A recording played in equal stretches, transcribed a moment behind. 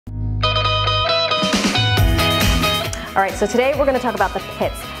All right, so today we're gonna talk about the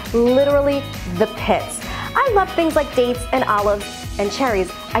pits, literally the pits. I love things like dates and olives and cherries.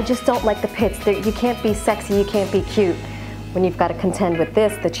 I just don't like the pits. You can't be sexy, you can't be cute when you've got to contend with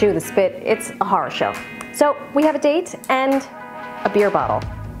this, the chew, the spit. It's a horror show. So we have a date and a beer bottle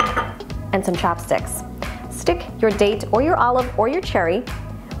and some chopsticks. Stick your date or your olive or your cherry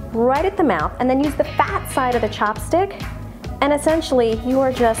right at the mouth and then use the fat side of the chopstick, and essentially you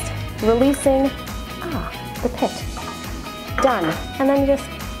are just releasing the pit. Done. And then you just,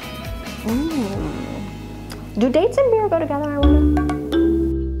 Do dates and beer go together, I wonder?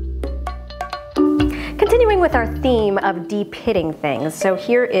 Continuing with our theme of de-pitting things, so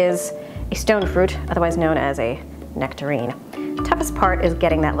here is a stone fruit, otherwise known as a nectarine. Toughest part is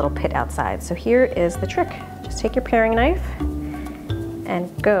getting that little pit outside. So here is the trick. Just take your paring knife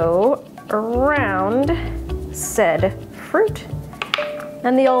and go around said fruit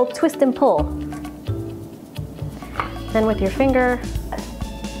and the old twist and pull. Then with your finger,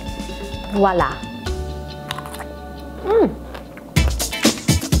 voila.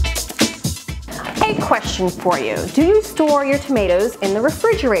 A question for you. Do you store your tomatoes in the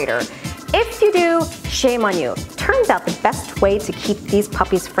refrigerator? If you do, shame on you. Turns out the best way to keep these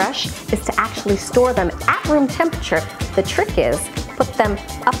puppies fresh is to actually store them at room temperature. The trick is, put them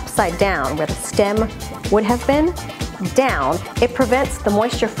upside down where the stem would have been, down. It prevents the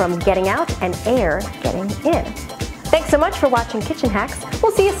moisture from getting out and air getting in. Thanks so much for watching Kitchen Hacks.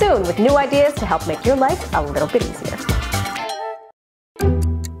 We'll see you soon with new ideas to help make your life a little bit easier.